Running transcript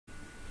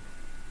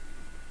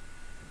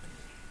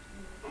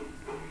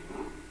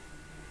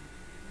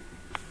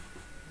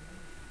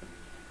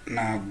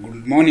Now,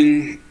 good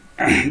morning,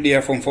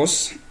 dear Form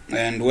 4s,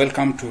 and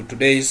welcome to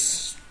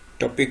today's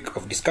topic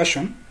of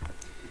discussion.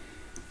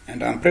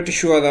 And I'm pretty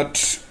sure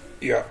that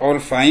you are all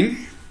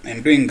fine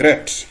and doing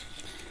great,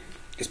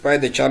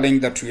 despite the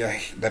challenge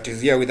that is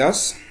here with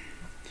us.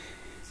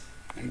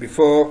 And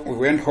before we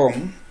went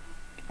home,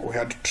 we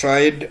had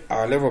tried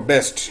our level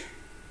best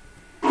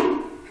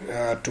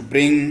to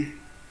bring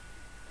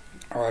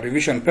our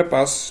revision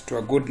papers to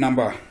a good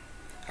number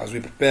as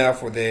we prepare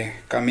for the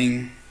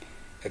coming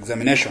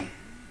examination.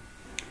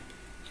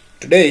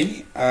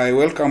 Today, I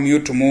welcome you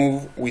to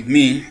move with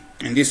me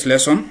in this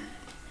lesson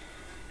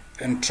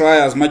and try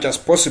as much as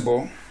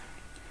possible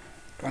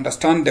to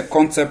understand the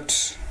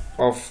concept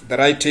of the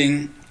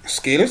writing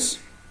skills.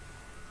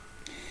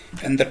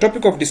 And the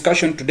topic of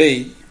discussion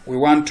today, we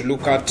want to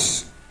look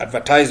at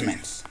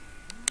advertisements.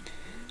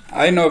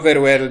 I know very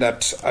well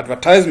that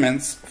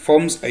advertisements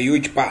forms a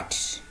huge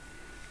part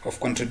of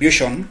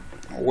contribution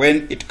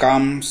when it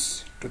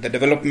comes to the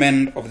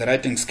development of the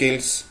writing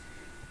skills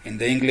in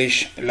the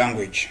English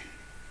language.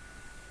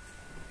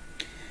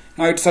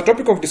 Now, it's a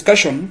topic of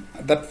discussion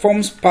that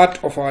forms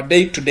part of our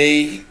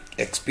day-to-day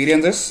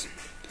experiences,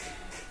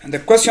 and the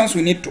questions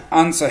we need to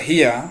answer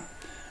here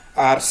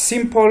are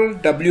simple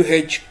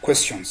WH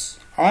questions.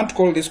 I want to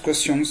call these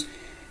questions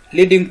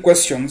leading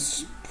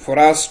questions for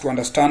us to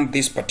understand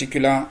this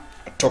particular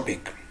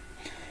topic.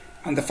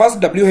 And the first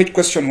WH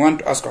question we want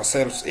to ask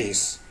ourselves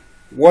is,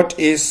 what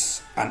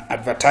is an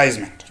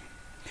advertisement?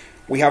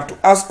 We have to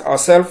ask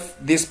ourselves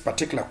this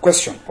particular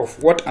question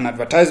of what an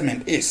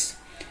advertisement is.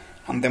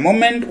 And the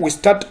moment we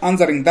start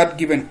answering that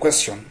given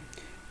question,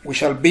 we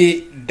shall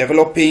be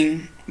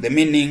developing the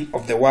meaning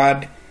of the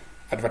word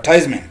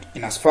advertisement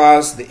in as far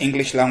as the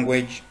English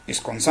language is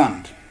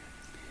concerned.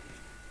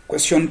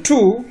 Question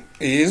 2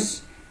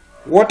 is,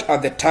 what are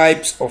the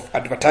types of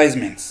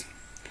advertisements?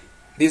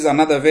 This is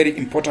another very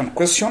important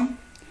question,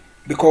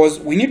 because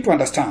we need to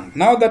understand,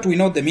 now that we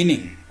know the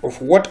meaning of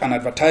what an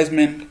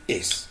advertisement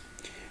is,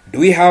 do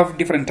we have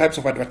different types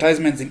of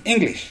advertisements in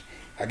English?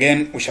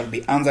 Again, we shall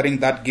be answering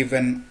that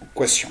given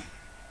question.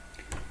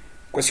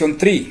 Question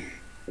 3,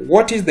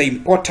 what is the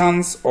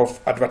importance of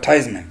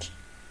advertisement?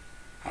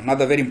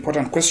 Another very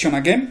important question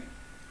again,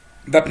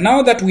 that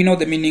now that we know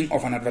the meaning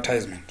of an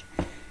advertisement,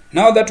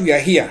 now that we are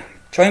here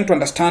trying to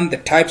understand the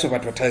types of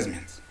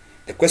advertisements,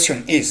 the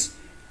question is,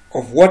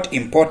 of what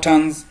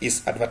importance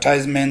is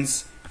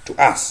advertisements to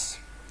us?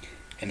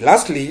 And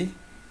lastly,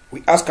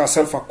 we ask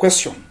ourselves a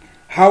question,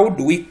 how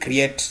do we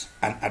create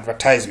an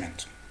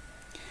advertisement?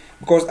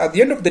 Because at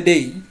the end of the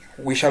day,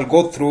 we shall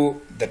go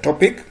through the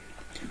topic,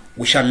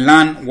 we shall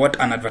learn what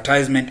an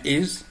advertisement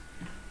is,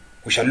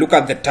 we shall look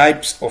at the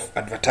types of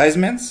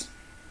advertisements,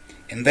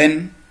 and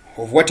then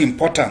of what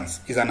importance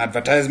is an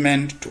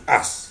advertisement to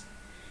us.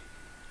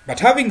 But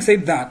having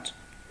said that,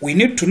 we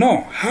need to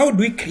know, how do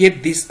we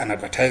create an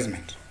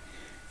advertisement?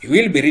 You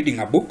will be reading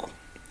a book,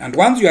 and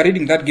once you are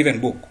reading that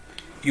given book,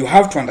 you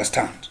have to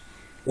understand,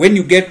 when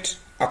you get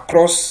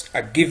across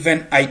a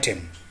given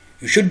item,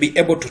 you should be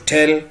able to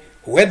tell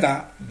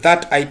whether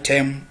that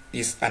item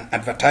is an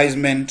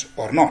advertisement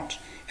or not.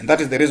 And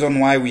that is the reason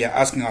why we are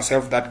asking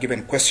ourselves that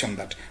given question,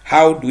 that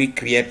how do we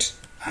create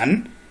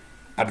an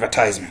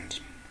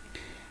advertisement?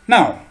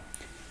 Now,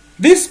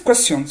 these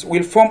questions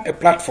will form a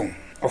platform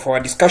of our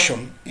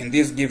discussion in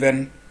this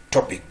given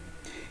topic.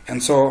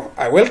 And so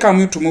I welcome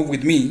you to move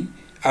with me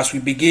as we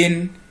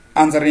begin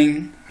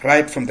answering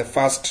right from the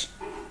first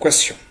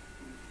question.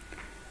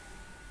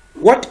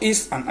 What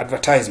is an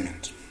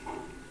advertisement?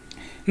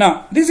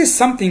 Now, this is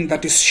something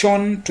that is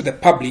shown to the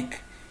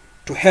public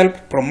to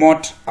help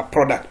promote a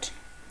product,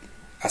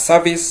 a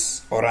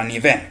service, or an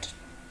event.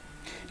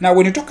 Now,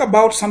 when you talk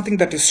about something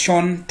that is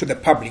shown to the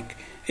public,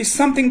 it's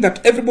something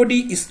that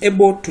everybody is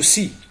able to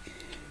see.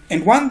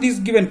 And when these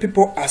given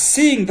people are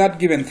seeing that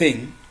given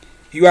thing,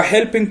 you are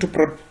helping to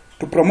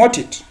promote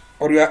it,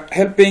 or you are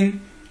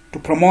helping to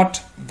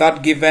promote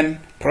that given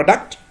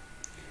product,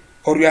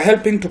 or you are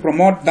helping to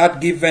promote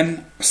that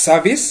given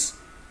service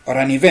or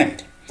an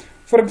event.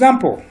 For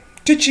example,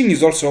 teaching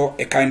is also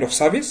a kind of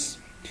service.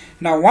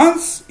 Now,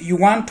 once you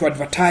want to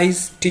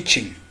advertise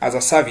teaching as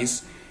a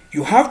service,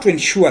 you have to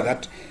ensure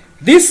that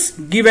this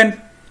given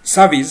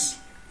service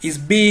is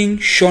being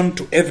shown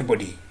to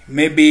everybody,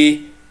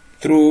 maybe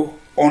through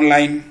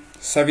online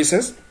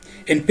services,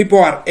 and people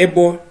are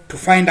able to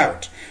find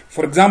out.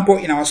 For example,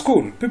 in our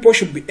school, people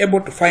should be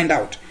able to find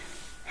out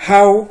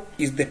how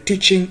is the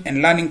teaching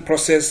and learning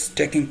process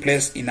taking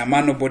place in a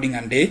manual boarding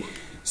and day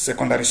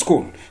secondary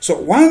school. So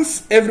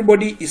once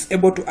everybody is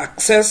able to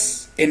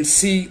access and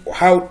see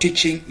how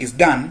teaching is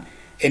done,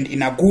 and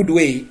in a good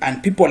way,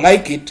 and people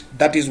like it,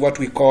 that is what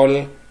we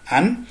call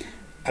an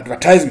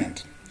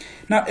advertisement.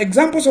 Now,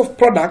 examples of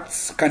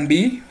products can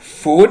be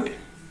food,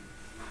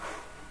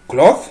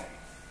 cloth,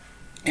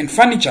 and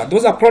furniture.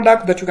 Those are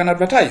products that you can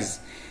advertise.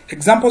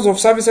 Examples of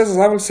services, as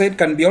I will say,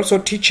 can be also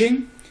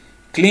teaching,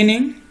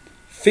 cleaning,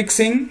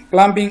 fixing,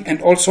 plumbing,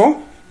 and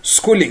also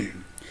schooling.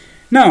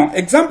 Now,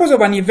 examples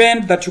of an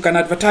event that you can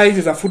advertise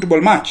is a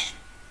football match,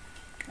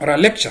 or a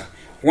lecture,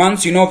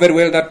 Once you know very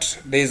well that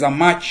there is a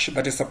match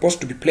that is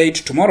supposed to be played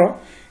tomorrow,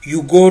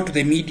 you go to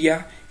the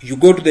media, you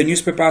go to the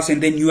newspapers,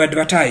 and then you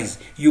advertise.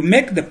 You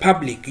make the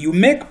public, you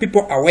make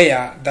people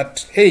aware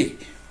that, hey,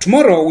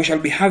 tomorrow we shall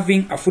be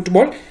having a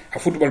football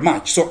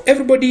match. So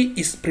everybody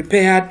is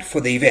prepared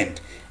for the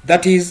event.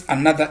 That is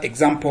another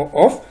example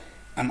of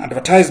an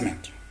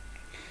advertisement.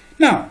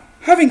 Now,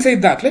 having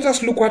said that, let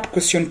us look at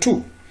question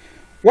 2.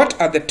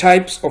 What are the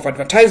types of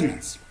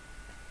advertisements?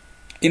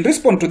 In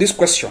response to this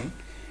question,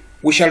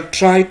 we shall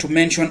try to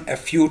mention a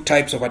few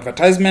types of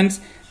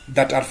advertisements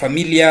that are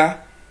familiar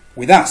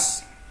with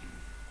us.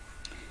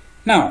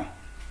 Now,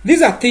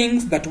 these are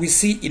things that we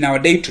see in our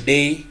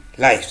day-to-day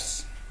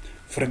lives.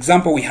 For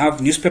example, we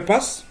have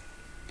newspapers,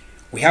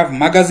 we have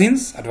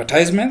magazines,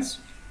 advertisements,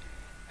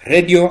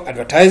 radio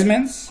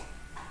advertisements,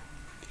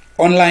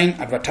 online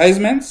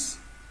advertisements,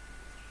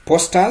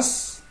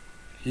 posters,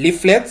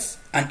 leaflets,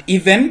 and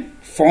even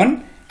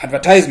phone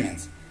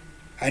advertisements.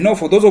 I know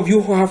for those of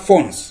you who have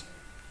phones,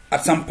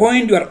 at some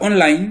point you are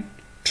online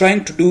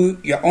trying to do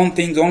your own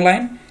things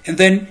online, and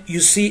then you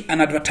see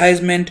an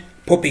advertisement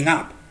popping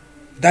up.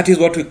 That is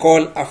what we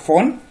call a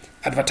phone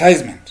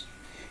advertisement.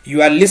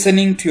 You are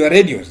listening to your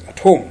radios at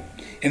home,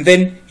 and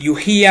then you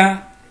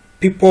hear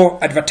people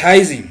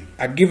advertising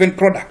a given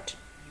product.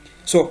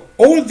 So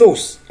all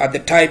those are the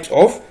types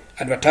of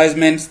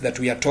advertisements that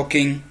we are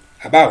talking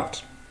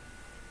about.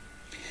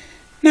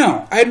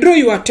 Now, I draw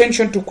your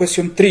attention to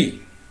question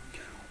 3.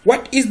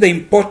 What is the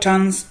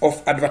importance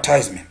of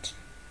advertisement?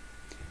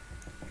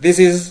 This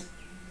is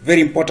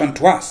very important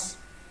to us,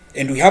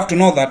 and we have to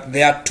know that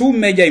there are two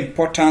major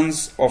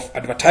importance of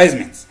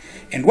advertisements.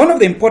 And one of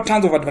the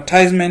importance of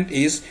advertisement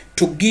is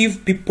to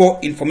give people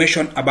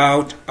information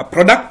about a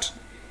product,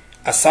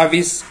 a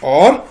service,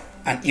 or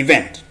an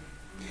event.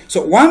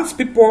 So once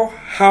people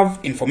have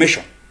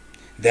information,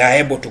 they are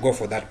able to go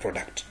for that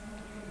product.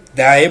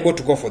 They are able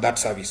to go for that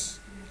service.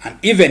 And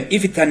even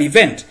if it's an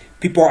event,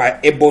 people are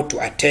able to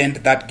attend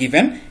that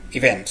given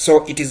event.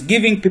 So it is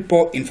giving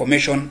people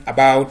information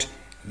about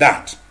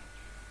that.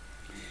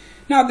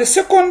 Now, the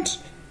second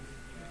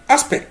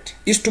aspect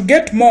is to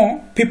get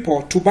more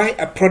people to buy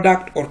a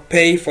product or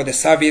pay for the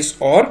service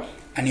or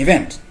an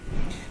event.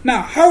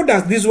 Now, how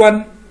does this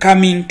one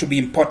come in to be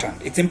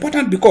important? It's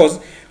important because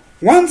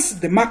once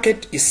the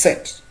market is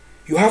set,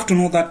 you have to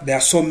know that there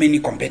are so many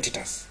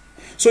competitors.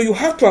 So you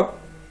have to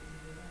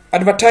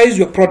advertise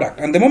your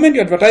product. And the moment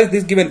you advertise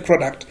this given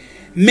product,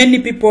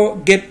 many people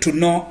get to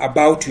know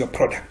about your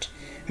product.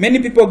 Many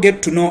people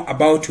get to know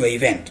about your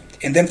event.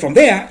 And then from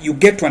there, you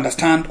get to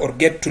understand or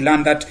get to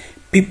learn that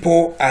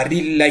people are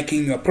really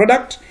liking your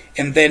product.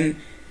 And then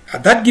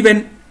at that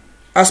given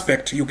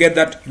aspect, you get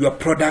that your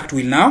product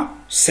will now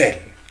sell.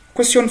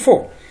 Question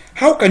 4.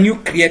 How can you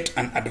create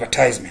an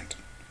advertisement?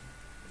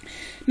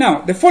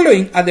 Now, the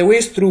following are the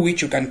ways through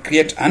which you can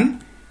create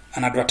an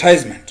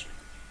advertisement.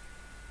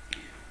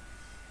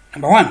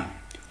 Number 1,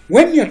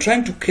 when you are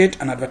trying to create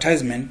an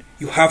advertisement,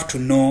 you have to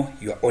know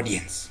your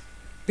audience.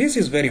 This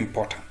is very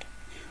important.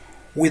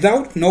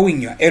 Without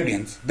knowing your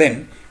audience,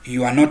 then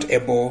you are not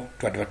able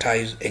to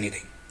advertise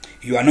anything.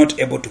 You are not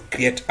able to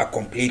create a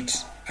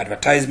complete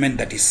advertisement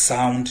that is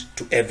sound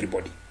to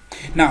everybody.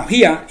 Now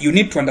here, you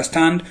need to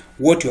understand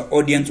what your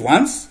audience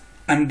wants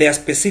and their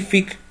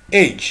specific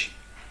age.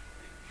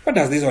 What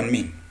does this one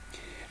mean?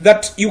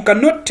 That you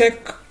cannot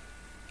take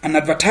an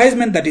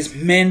advertisement that is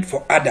meant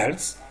for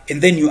adults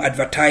and then you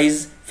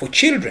advertise for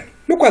children.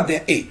 Look at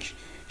their age.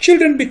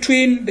 Children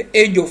between the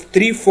age of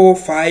 3, 4,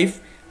 5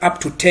 up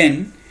to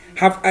 10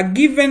 have a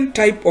given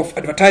type of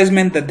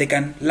advertisement that they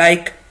can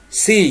like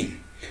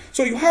seeing.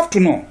 So you have to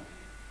know,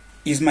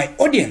 is my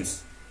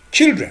audience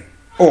children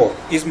or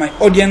is my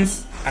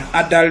audience an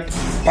adult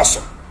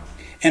person?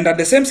 And at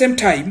the same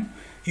time,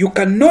 you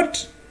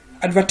cannot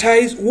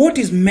advertise what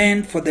is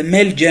meant for the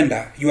male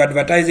gender. You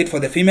advertise it for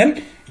the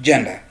female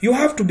gender. You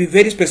have to be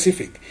very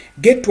specific.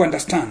 Get to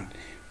understand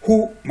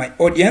who my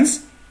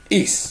audience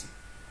is.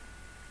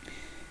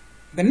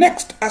 The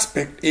next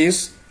aspect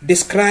is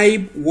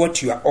describe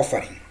what you are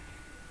offering.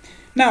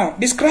 Now,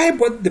 describe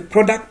what the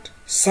product,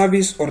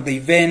 service, or the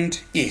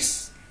event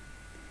is.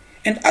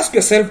 And ask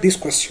yourself this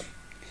question.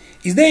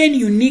 Is there any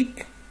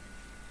unique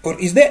or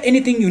is there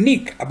anything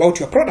unique about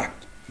your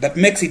product that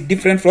makes it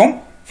different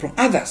from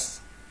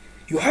others?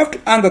 You have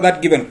to answer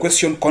that given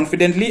question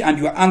confidently, and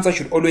your answer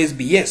should always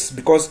be yes,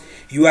 because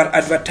you are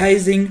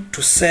advertising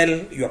to sell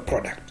your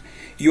product.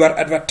 You are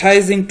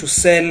advertising to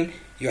sell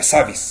your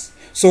service.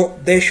 So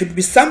there should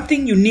be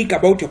something unique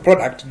about your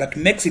product that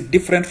makes it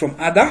different from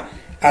other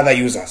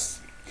users.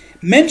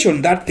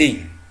 Mention that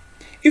thing.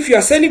 If you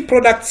are selling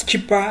products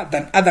cheaper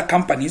than other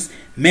companies,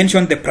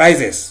 mention the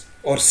prices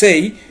or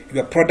say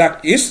your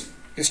product is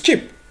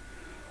cheap.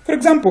 For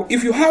example,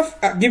 if you have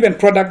a given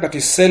product that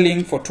is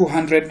selling for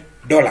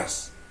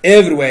 $200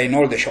 everywhere in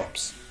all the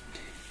shops,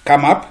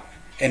 come up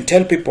and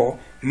tell people,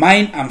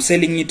 mine, I'm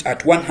selling it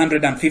at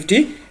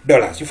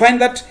 $150. You find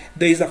that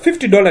there is a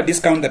 $50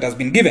 discount that has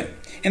been given.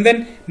 And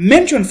then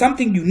mention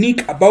something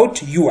unique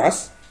about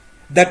yours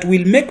that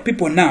will make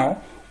people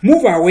now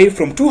move away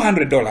from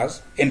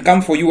 $200 and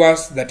come for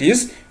yours that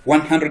is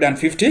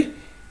 $150.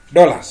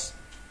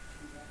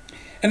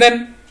 And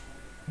then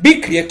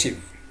be creative.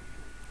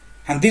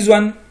 And this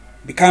one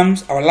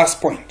becomes our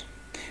last point.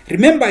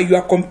 Remember, you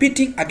are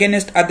competing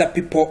against other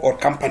people or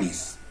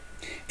companies.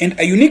 And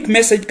a unique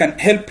message can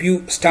help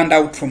you stand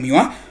out from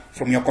your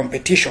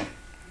competition.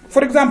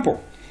 For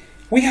example,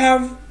 we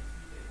have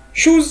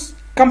shoes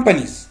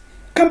companies.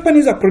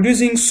 Companies are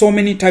producing so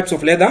many types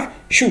of leather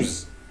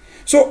shoes.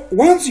 So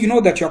once you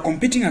know that you are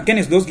competing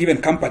against those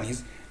given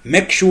companies,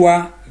 make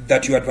sure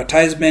that your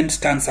advertisement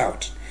stands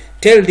out.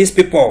 Tell these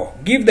people,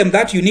 give them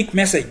that unique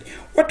message.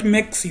 What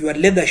makes your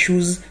leather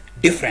shoes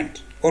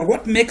different? Or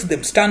what makes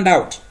them stand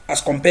out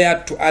as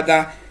compared to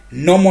other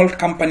normal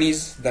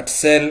companies that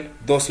sell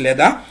those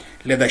leather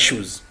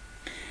shoes?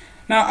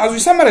 Now, as we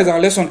summarize our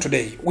lesson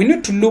today, we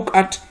need to look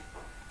at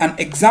an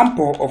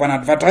example of an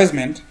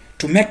advertisement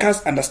to make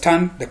us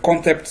understand the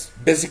concepts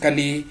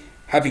basically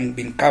having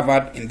been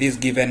covered in this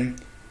given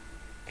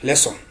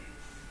lesson.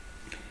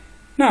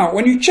 Now,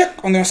 when you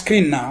check on your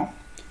screen now,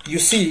 you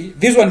see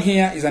this one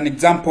here is an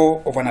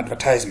example of an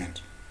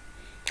advertisement.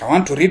 I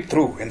want to read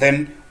through and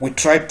then we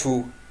try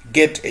to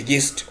get a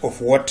gist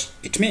of what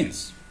it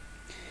means.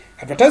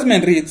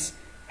 Advertisement reads,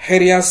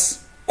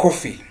 Harriers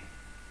Coffee.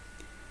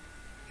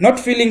 Not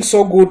feeling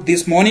so good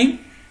this morning?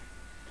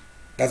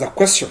 There's a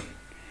question.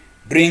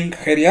 Drink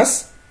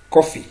Harriers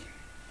Coffee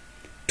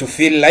to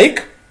feel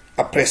like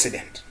a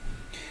president.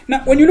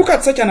 Now, when you look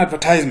at such an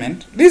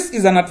advertisement, this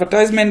is an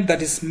advertisement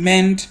that is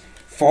meant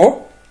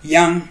for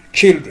young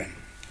children.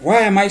 Why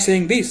am I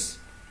saying this?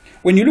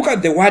 When you look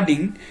at the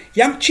wording,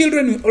 young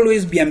children will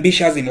always be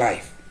ambitious in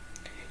life.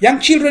 Young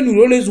children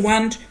will always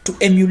want to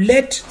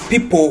emulate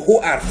people who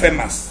are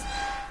famous,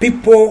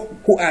 people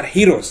who are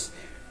heroes,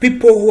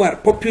 people who are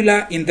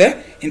popular in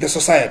the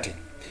society.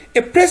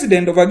 A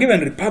president of a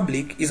given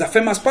republic is a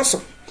famous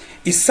person,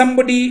 is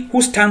somebody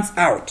who stands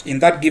out in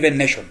that given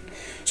nation.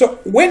 So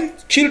when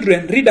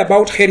children read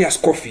about Harriers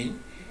Coffee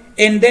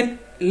and then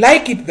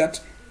like it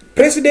that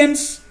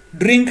presidents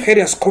drink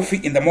Harriers Coffee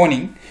in the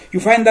morning, you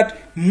find that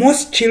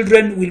most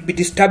children will be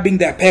disturbing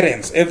their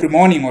parents every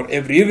morning or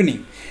every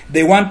evening.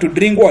 They want to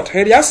drink what?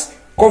 Harriers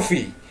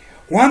Coffee.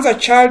 Once a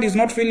child is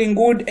not feeling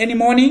good any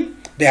morning,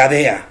 they are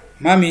there.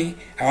 Mommy,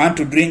 I want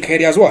to drink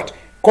Harriers what?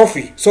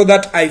 Coffee, so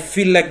that I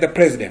feel like the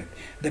president.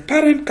 The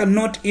parent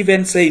cannot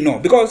even say no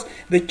because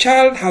the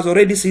child has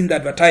already seen the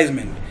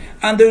advertisement.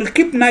 And they will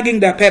keep nagging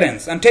their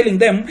parents and telling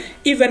them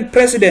even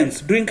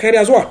presidents drink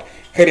Harriers what?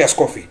 Harriers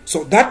Coffee.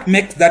 So that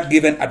makes that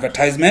given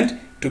advertisement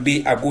to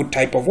be a good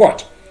type of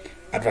what?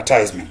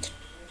 Advertisement.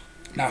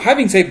 Now,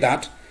 having said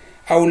that,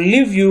 I will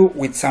leave you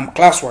with some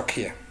classwork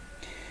here.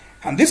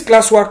 And this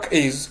classwork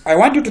is, I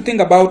want you to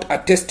think about a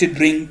tasty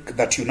drink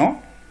that you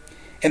know,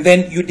 and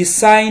then you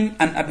design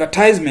an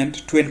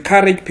advertisement to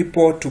encourage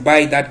people to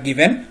buy that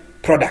given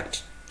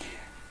product.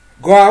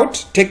 Go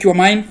out, take your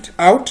mind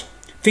out,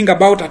 think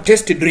about a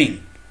tasty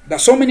drink. There are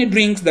so many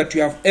drinks that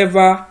you have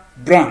ever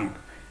drunk,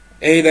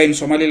 either in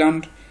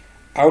Somaliland,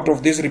 out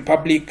of this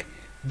republic,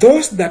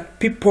 those that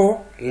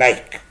people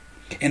like.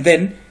 And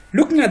then,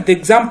 looking at the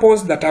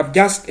examples that I've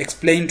just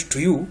explained to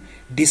you,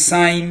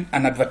 design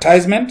an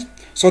advertisement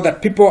so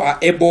that people are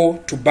able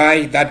to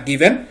buy that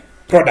given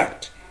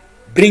product.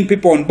 Bring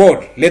people on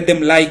board. Let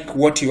them like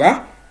what you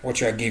are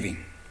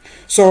giving.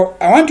 So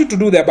I want you to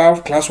do the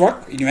above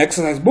classwork in your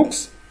exercise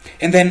books.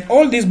 And then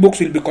all these books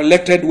will be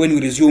collected when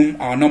we resume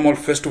our normal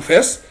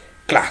face-to-face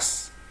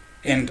class.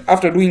 And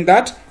after doing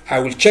that, I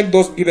will check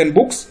those given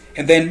books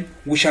and then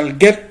we shall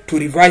get to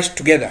revise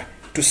together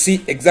to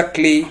see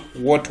exactly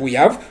what we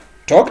have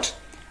talked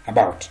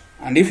about.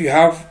 And if you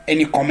have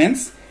any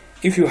comments,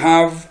 if you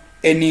have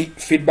any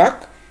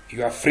feedback,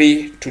 you are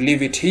free to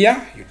leave it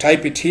here. You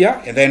type it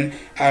here and then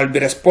I'll be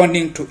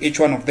responding to each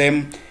one of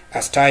them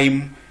as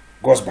time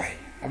goes by.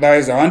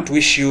 Otherwise, I want to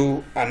wish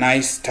you a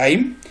nice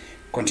time.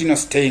 Continue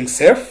staying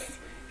safe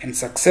and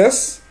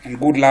success and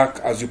good luck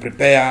as you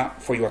prepare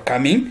for your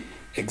coming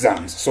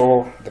exams.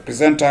 So the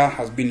presenter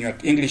has been your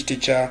English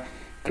teacher,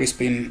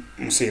 Crispin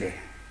Msire.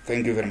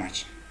 Thank you very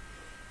much.